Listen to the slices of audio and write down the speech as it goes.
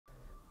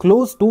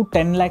Close to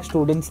 10 lakh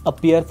students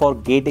appear for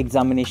GATE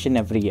examination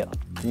every year.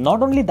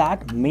 Not only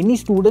that, many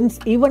students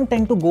even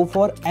tend to go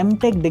for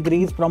MTech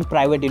degrees from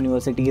private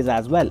universities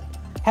as well.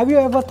 Have you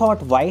ever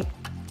thought why?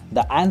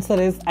 The answer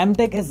is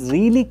MTech is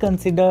really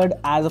considered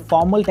as a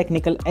formal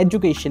technical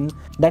education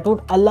that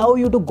would allow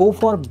you to go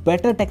for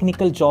better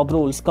technical job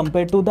roles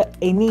compared to the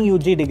any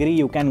UG degree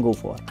you can go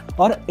for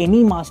or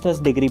any master's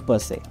degree per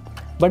se.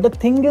 But the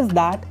thing is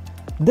that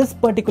this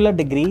particular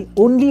degree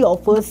only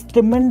offers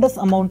tremendous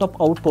amount of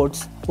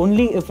outputs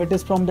only if it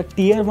is from the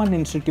tier 1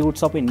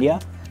 institutes of India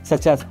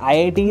such as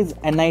IITs,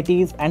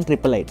 NITs and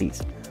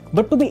IIITs.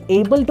 But to be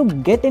able to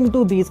get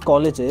into these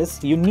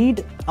colleges, you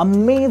need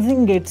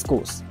amazing GATE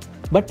scores.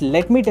 But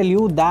let me tell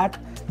you that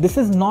this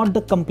is not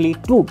the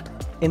complete truth.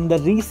 In the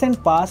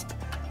recent past,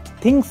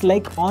 things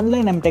like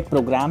online MTech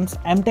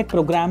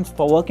programs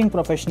for working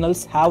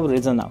professionals have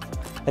risen up,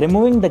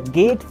 removing the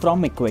GATE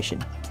from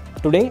equation.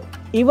 Today,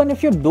 even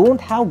if you don't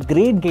have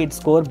great GATE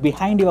score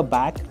behind your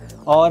back,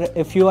 or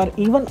if you are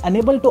even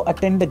unable to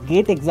attend the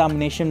GATE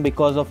examination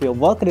because of your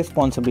work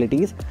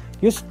responsibilities,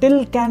 you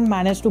still can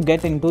manage to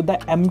get into the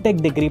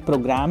MTech degree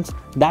programs,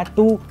 that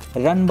too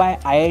run by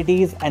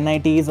IITs,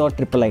 NITs or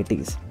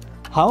IIITs.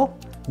 How?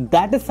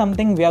 That is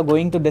something we are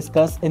going to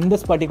discuss in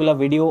this particular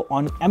video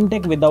on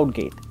MTech Without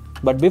GATE.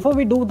 But before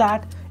we do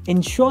that,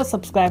 ensure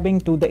subscribing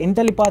to the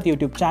Intellipaat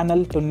YouTube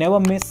channel to never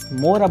miss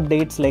more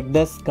updates like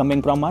this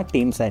coming from our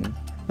team's end.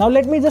 Now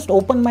let me just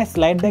open my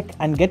slide deck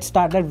and get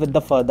started with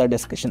the further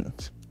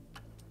discussions.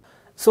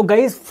 So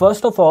guys,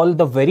 first of all,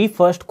 the very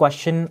first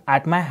question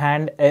at my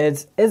hand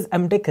is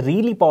MTech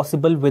really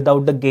possible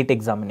without the GATE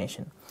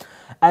examination?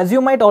 As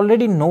you might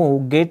already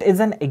know, GATE is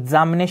an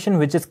examination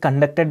which is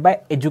conducted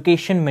by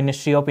Education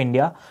Ministry of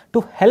India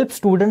to help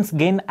students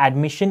gain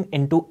admission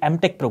into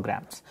MTech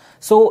programs.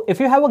 So if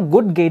you have a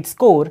good GATE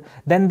score,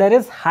 then there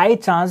is high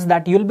chance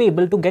that you'll be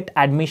able to get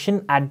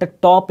admission at the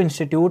top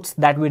institutes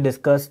that we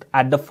discussed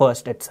at the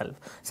first itself,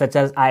 such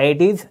as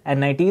IITs,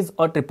 NITs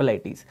or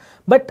IIITs.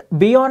 But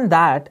beyond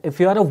that, if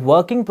you are a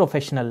working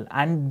professional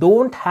and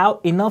don't have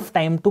enough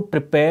time to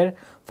prepare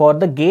for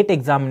the GATE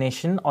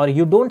examination or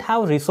you don't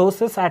have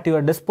resources at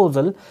your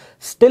disposal,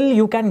 still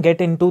you can get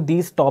into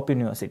these top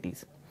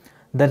universities.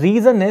 The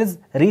reason is,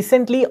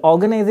 recently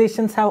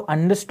organizations have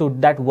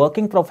understood that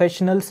working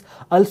professionals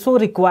also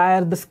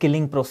require the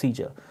skilling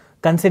procedure,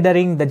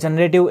 considering the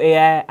generative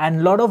AI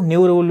and lot of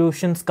new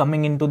revolutions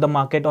coming into the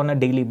market on a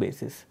daily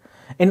basis.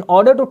 In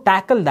order to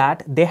tackle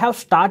that, they have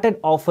started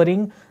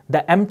offering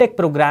the MTech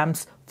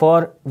programs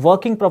for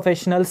working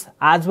professionals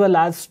as well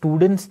as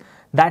students,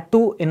 that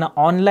too in an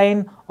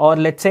online or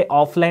let's say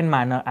offline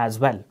manner as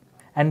well.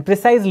 And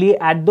precisely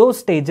at those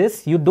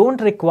stages, you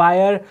don't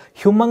require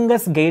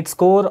humongous GATE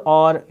score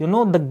or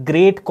the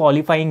great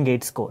qualifying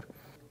GATE score.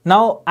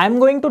 Now I'm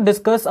going to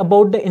discuss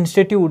about the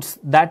institutes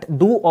that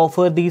do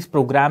offer these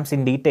programs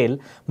in detail.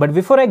 But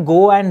before I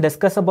go and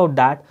discuss about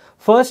that,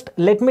 first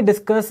let me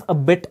discuss a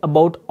bit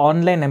about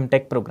online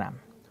MTech program.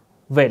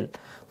 Well,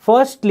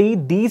 firstly,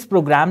 these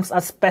programs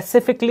are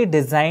specifically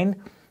designed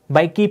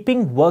by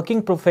keeping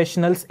working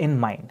professionals in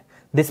mind.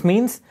 This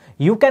means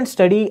you can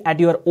study at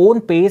your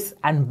own pace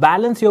and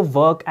balance your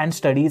work and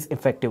studies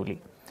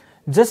effectively.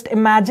 Just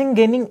imagine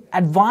gaining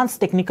advanced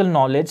technical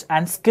knowledge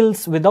and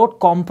skills without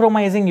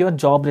compromising your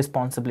job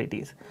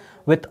responsibilities.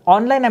 With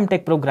online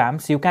MTech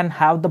programs, you can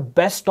have the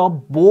best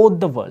of both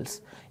the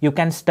worlds. You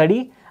can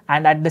study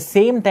and at the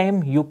same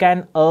time you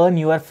can earn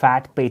your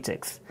fat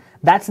paychecks.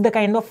 That's the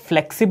kind of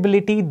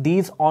flexibility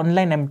these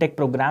online MTech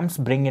programs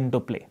bring into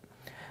play,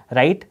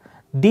 right?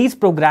 These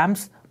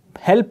programs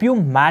help you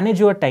manage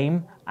your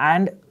time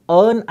and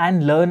earn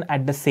and learn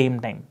at the same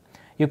time.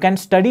 You can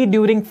study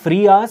during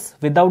free hours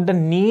without the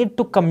need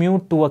to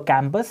commute to a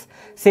campus,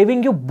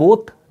 saving you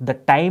both the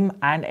time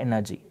and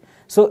energy.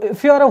 So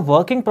if you are a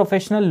working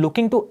professional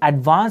looking to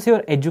advance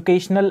your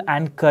educational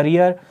and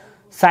career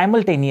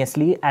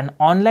simultaneously, an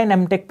online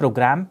MTech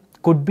program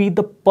could be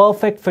the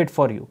perfect fit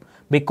for you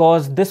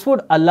because this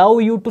would allow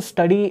you to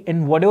study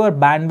in whatever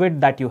bandwidth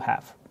that you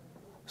have.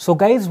 So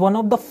guys, one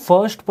of the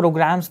first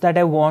programs that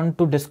I want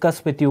to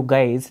discuss with you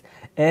guys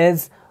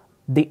is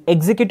the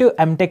Executive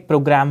MTech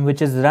program,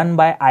 which is run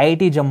by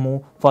IIT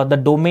Jammu for the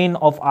domain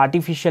of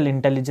artificial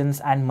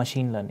intelligence and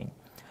machine learning.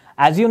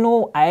 As you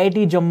know,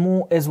 IIT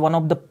Jammu is one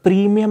of the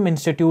premium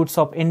institutes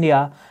of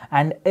India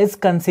and is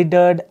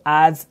considered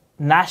as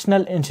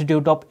National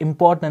Institute of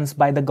Importance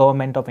by the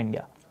Government of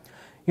India.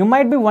 You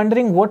might be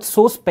wondering what's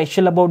so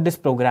special about this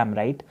program,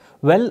 right?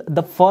 Well,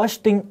 the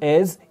first thing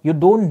is you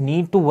don't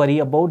need to worry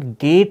about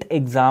GATE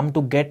exam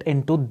to get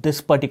into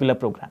this particular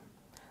program.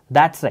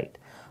 That's right.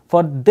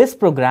 For this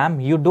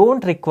program, you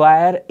don't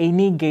require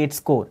any GATE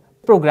score.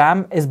 The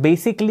program is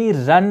basically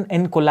run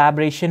in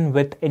collaboration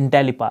with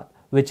Intellipaat,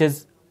 which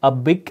is a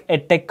big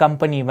edtech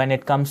company when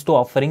it comes to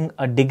offering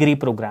a degree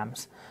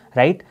programs,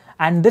 right?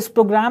 And this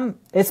program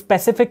is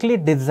specifically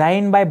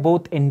designed by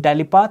both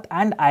Intellipaat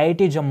and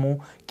IIT Jammu,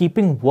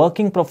 keeping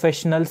working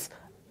professionals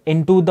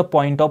into the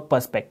point of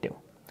perspective.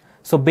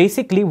 So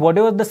basically,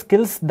 whatever the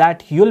skills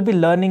that you'll be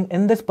learning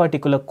in this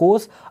particular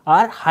course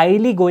are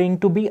highly going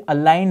to be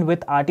aligned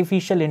with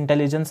artificial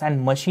intelligence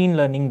and machine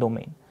learning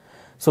domain.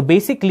 So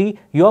basically,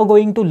 you're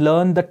going to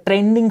learn the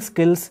trending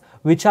skills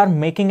which are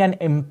making an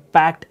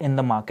impact in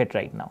the market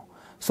right now.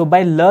 So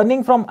by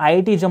learning from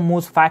IIT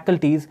Jammu's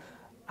faculties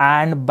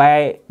and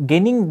by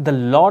gaining the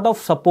lot of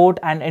support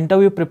and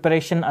interview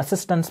preparation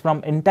assistance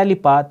from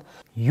Intellipaat,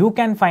 you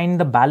can find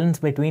the balance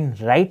between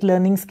right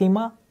learning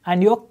schema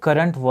and your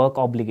current work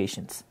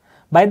obligations.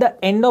 By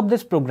the end of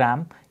this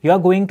program, you are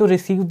going to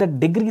receive the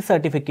degree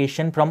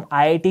certification from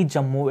IIT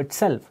Jammu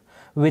itself,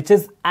 which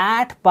is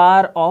at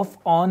par of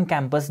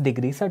on-campus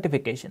degree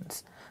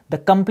certifications. The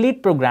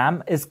complete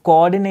program is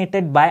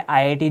coordinated by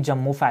IIT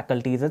Jammu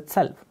faculties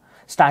itself,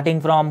 starting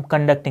from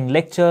conducting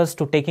lectures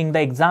to taking the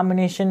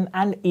examination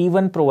and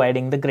even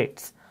providing the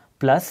grades.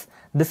 Plus,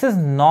 this is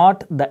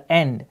not the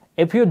end.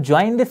 If you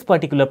join this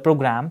particular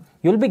program,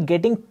 you'll be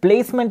getting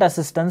placement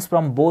assistance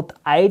from both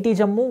IIT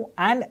Jammu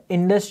and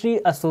industry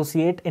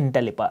associate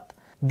Intellipaat.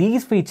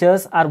 These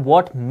features are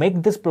what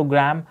make this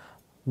program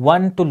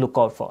one to look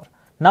out for.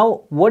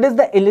 Now, what is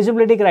the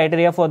eligibility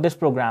criteria for this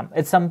program?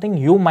 It's something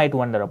you might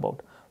wonder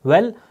about.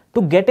 Well,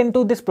 to get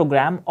into this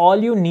program,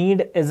 all you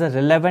need is a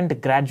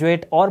relevant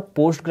graduate or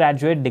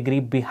postgraduate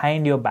degree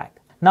behind your back.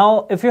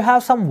 Now, if you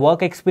have some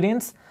work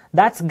experience,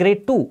 that's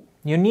great too.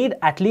 You need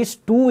at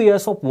least 2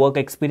 years of work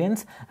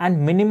experience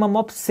and minimum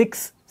of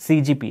 6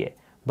 CGPA.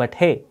 But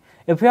hey,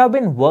 if you have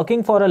been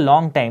working for a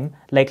long time,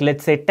 like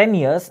let's say 10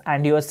 years,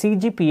 and your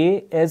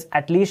CGPA is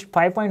at least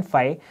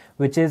 5.5,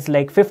 which is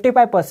like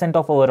 55%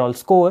 of overall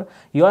score,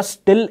 you are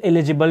still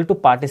eligible to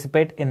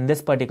participate in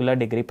this particular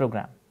degree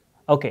program.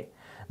 Okay,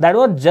 that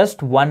was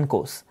just one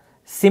course.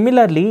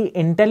 Similarly,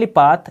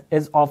 Intellipaat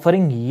is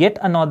offering yet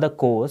another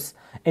course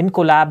in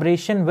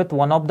collaboration with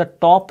one of the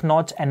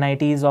top-notch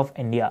NITs of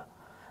India.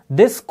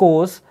 This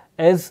course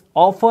is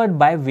offered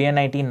by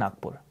VNIT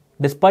Nagpur.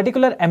 This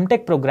particular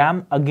MTech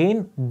program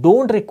again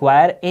don't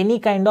require any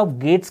kind of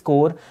GATE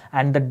score,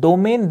 and the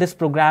domain this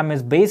program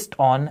is based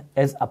on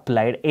is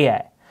applied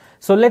AI.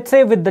 So let's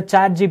say with the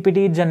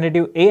ChatGPT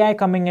generative AI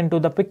coming into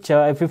the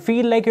picture, if you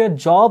feel like your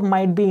job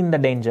might be in the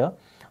danger,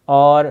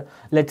 or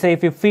let's say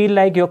if you feel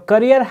like your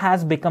career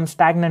has become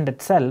stagnant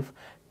itself,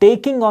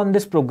 taking on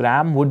this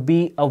program would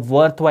be a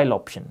worthwhile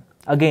option.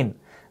 Again,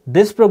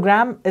 this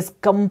program is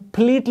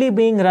completely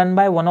being run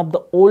by one of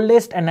the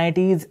oldest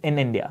NITs in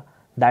India,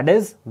 that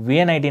is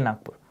VNIT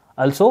Nagpur.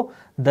 Also,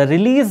 the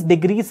release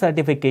degree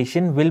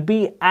certification will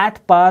be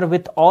at par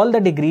with all the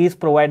degrees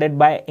provided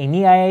by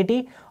any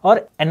IIT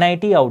or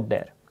NIT out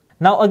there.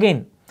 Now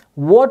again,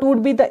 what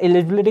would be the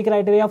eligibility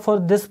criteria for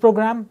this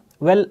program?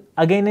 Well,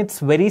 again, it's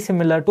very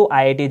similar to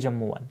IIT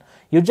Jammu one.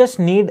 You just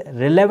need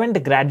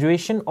relevant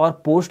graduation or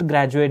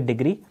postgraduate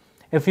degree.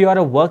 If you are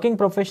a working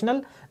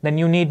professional, then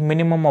you need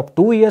minimum of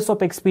 2 years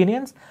of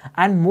experience,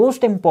 and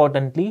most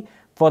importantly,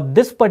 for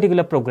this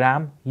particular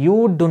program,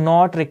 you do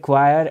not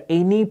require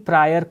any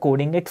prior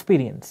coding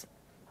experience.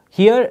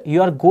 Here,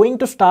 you are going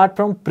to start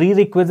from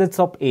prerequisites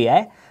of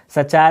AI,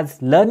 such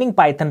as learning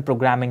Python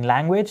programming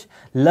language,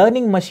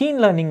 learning machine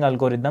learning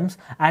algorithms,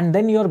 and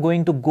then you are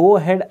going to go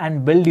ahead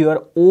and build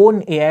your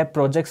own AI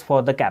projects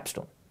for the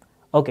capstone.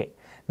 Okay.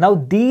 Now,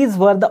 these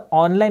were the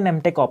online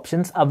MTech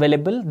options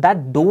available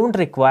that don't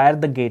require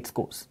the GATE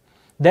scores.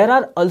 There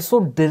are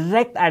also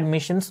direct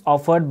admissions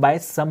offered by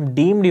some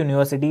deemed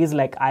universities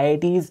like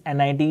IITs,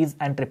 NITs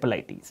and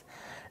IIITs.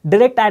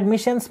 Direct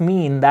admissions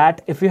mean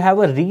that if you have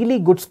a really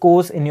good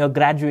scores in your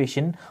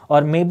graduation,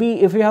 or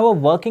maybe if you have a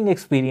working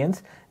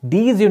experience,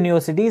 these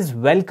universities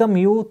welcome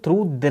you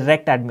through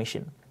direct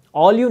admission.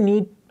 All you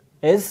need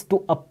is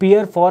to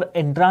appear for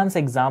entrance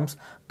exams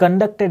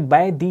conducted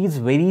by these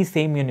very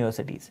same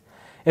universities.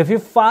 If you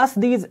pass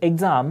these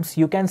exams,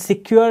 you can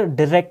secure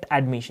direct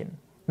admission.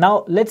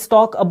 Now, let's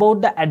talk about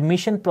the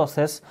admission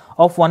process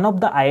of one of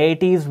the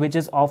IITs which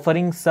is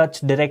offering such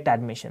direct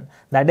admission,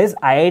 that is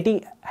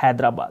IIT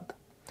Hyderabad.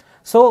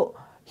 So,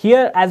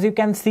 here as you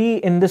can see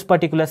in this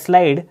particular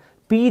slide,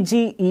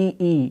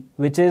 PGEE,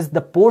 which is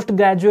the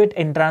postgraduate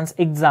entrance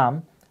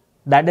exam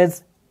that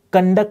is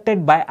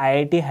conducted by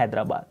IIT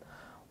Hyderabad.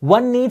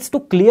 One needs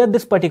to clear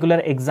this particular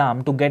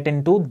exam to get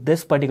into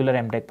this particular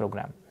MTech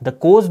program. The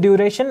course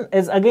duration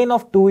is again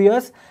of 2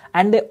 years,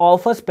 and they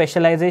offer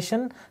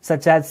specialization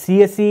such as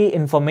CSE,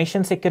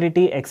 information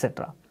security,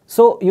 etc.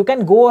 So you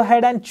can go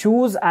ahead and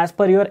choose as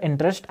per your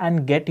interest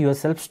and get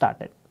yourself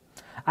started.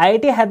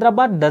 IIT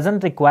Hyderabad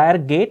doesn't require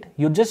GATE.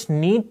 You just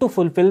need to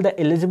fulfill the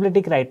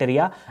eligibility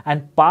criteria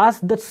and pass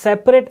the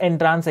separate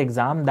entrance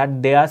exam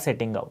that they are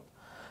setting out.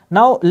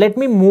 Now let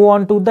me move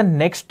on to the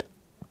next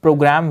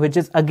program, which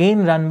is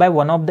again run by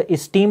one of the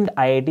esteemed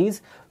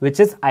IITs, which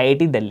is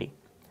IIT Delhi.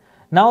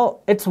 Now,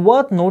 it's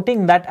worth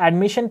noting that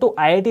admission to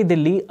IIT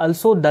Delhi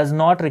also does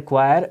not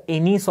require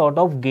any sort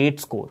of GATE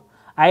score.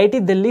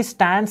 IIT Delhi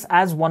stands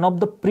as one of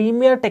the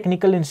premier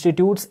technical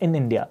institutes in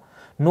India,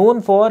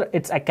 known for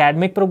its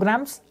academic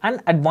programs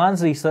and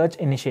advanced research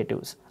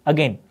initiatives.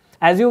 Again,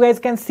 as you guys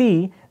can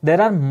see,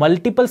 there are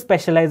multiple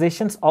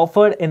specializations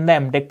offered in the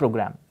MTech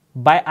program.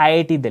 by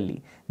IIT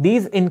Delhi.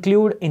 These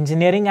include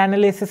engineering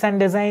analysis and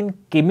design,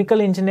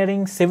 chemical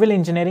engineering, civil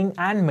engineering,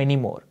 and many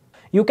more.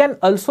 You can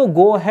also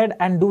go ahead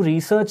and do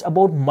research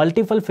about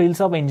multiple fields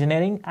of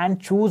engineering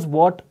and choose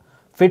what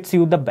fits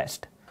you the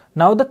best.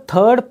 Now the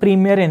third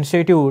premier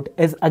institute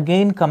is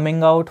again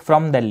coming out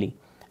from Delhi.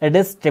 It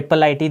is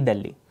IIIT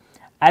Delhi.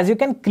 As you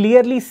can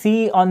clearly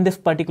see on this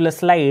particular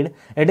slide,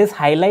 it is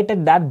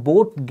highlighted that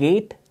both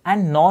GATE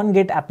and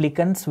non-GATE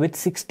applicants with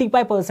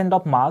 65%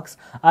 of marks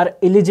are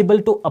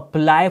eligible to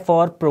apply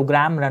for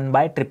program run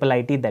by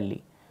IIIT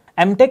Delhi.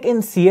 MTech in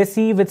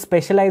CSE with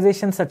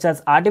specializations such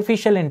as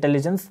artificial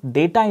intelligence,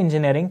 data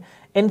engineering,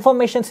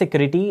 information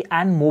security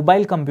and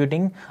mobile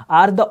computing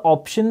are the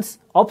options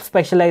of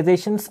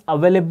specializations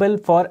available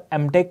for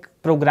MTech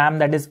program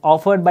that is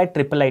offered by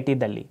IIIT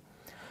Delhi.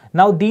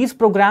 Now these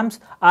programs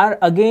are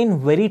again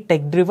very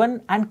tech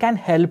driven and can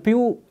help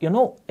you,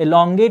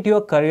 elongate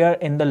your career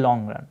in the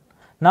long run.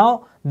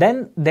 Now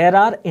then there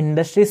are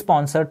industry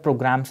sponsored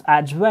programs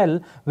as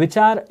well, which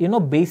are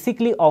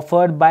basically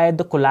offered by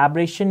the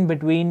collaboration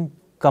between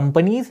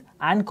companies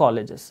and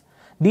colleges.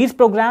 These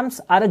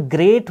programs are a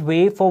great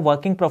way for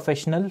working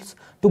professionals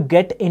to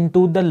get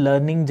into the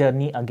learning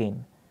journey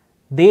again.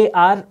 They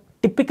are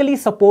typically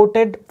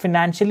supported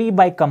financially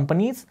by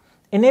companies,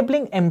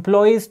 enabling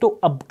employees to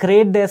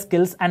upgrade their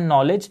skills and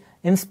knowledge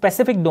in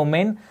specific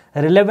domain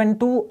relevant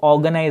to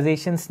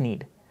organization's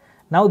need.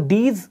 Now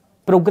these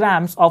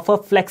programs offer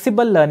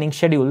flexible learning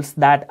schedules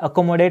that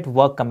accommodate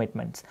work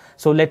commitments.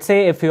 So let's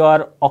say if you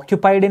are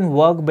occupied in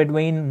work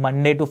between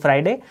Monday to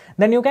Friday,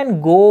 then you can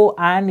go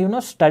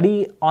and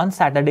study on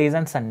Saturdays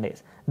and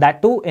Sundays.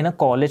 That too in a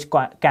college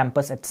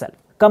campus itself.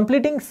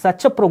 Completing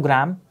such a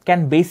program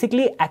can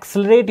basically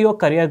accelerate your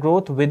career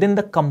growth within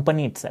the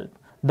company itself.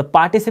 The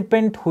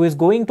participant who is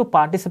going to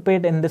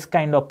participate in this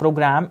kind of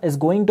program is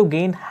going to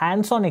gain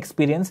hands-on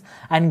experience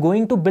and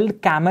going to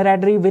build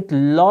camaraderie with a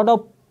lot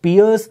of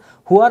peers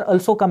who are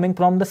also coming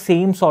from the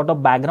same sort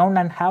of background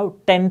and have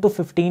 10 to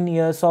 15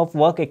 years of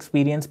work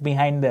experience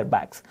behind their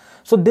backs.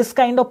 So this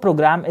kind of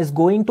program is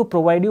going to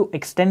provide you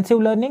extensive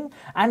learning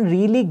and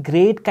really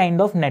great kind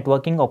of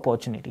networking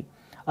opportunity.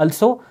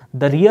 Also,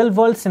 the real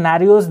world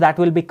scenarios that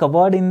will be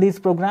covered in these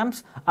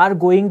programs are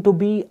going to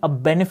be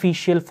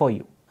beneficial for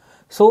you.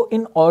 So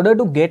in order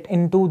to get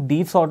into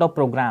these sort of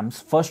programs,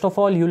 first of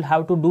all, you'll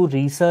have to do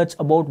research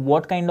about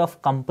what kind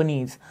of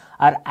companies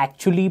are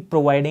actually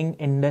providing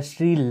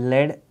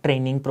industry-led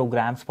training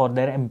programs for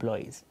their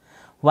employees.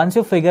 Once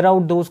you figure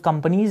out those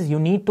companies,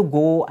 you need to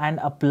go and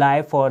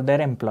apply for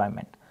their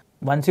employment.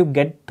 Once you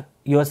get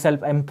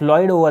yourself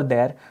employed over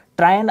there,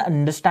 try and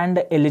understand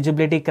the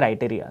eligibility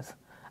criteria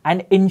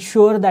and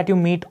ensure that you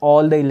meet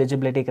all the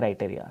eligibility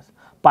criteria.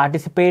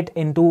 Participate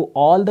into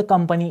all the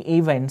company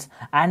events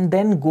and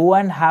then go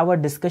and have a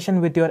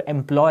discussion with your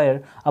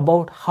employer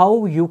about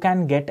how you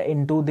can get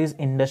into these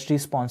industry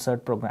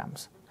sponsored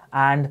programs.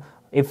 And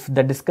if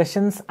the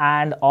discussions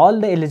and all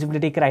the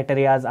eligibility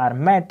criteria are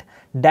met,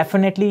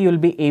 definitely you'll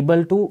be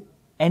able to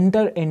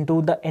enter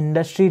into the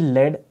industry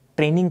led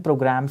training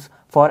programs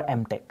for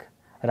MTech,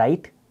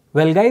 right?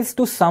 Well guys,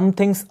 to sum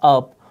things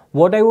up,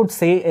 what I would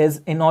say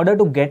is, in order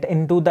to get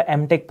into the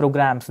MTech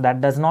programs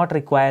that does not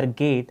require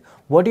GATE,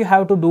 what you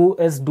have to do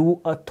is do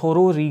a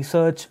thorough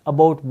research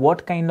about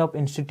what kind of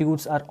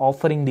institutes are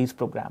offering these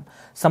programs.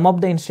 Some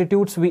of the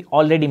institutes we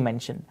already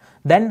mentioned.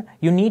 Then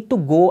you need to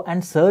go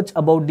and search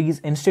about these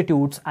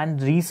institutes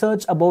and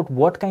research about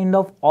what kind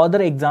of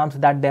other exams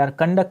that they are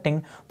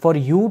conducting for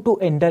you to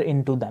enter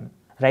into them,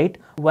 right?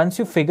 Once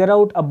you figure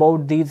out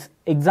about these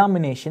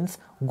examinations,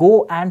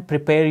 go and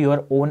prepare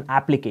your own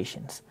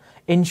applications.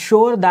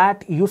 Ensure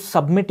that you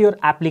submit your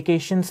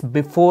applications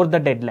before the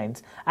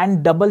deadlines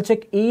and double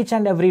check each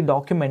and every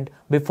document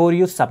before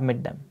you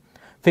submit them.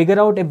 Figure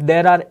out if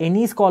there are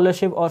any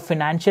scholarship or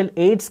financial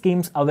aid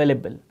schemes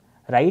available,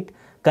 right?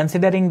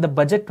 Considering the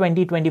budget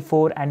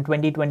 2024 and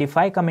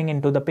 2025 coming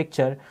into the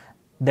picture,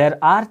 there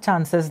are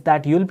chances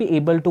that you'll be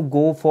able to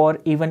go for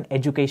even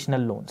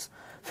educational loans.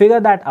 Figure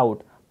that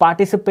out.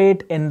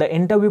 Participate in the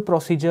interview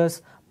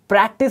procedures.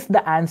 Practice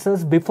the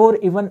answers before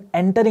even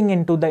entering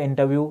into the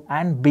interview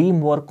and be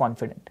more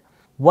confident.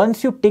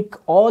 Once you tick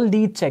all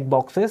these check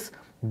boxes,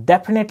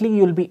 definitely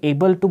you'll be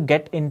able to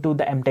get into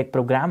the MTech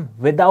program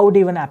without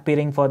even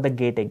appearing for the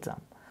GATE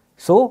exam.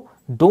 So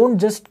don't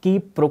just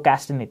keep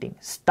procrastinating.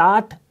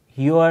 Start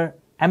your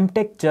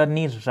MTech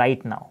journey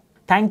right now.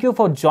 Thank you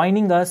for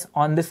joining us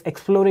on this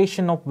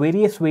exploration of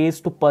various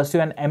ways to pursue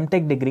an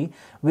MTech degree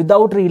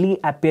without really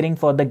appearing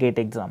for the GATE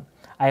exam.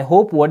 I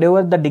hope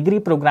whatever the degree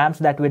programs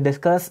that we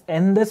discuss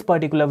in this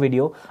particular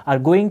video are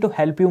going to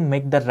help you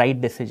make the right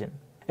decision.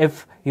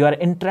 If you are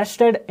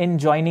interested in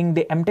joining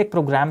the MTech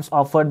programs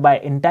offered by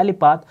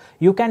Intellipaat,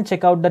 you can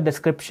check out the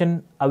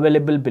description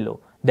available below.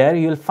 There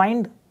you will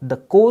find the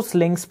course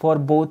links for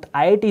both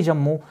IIT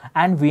Jammu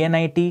and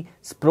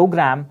VNIT's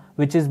program,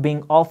 which is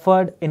being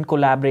offered in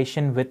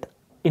collaboration with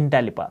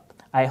Intellipaat.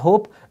 I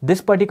hope this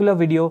particular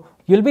video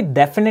you'll be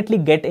definitely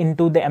get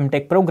into the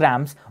MTech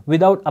programs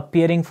without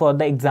appearing for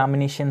the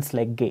examinations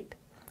like GATE.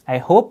 I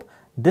hope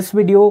this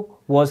video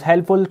was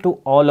helpful to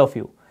all of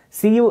you.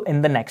 See you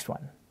in the next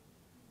one.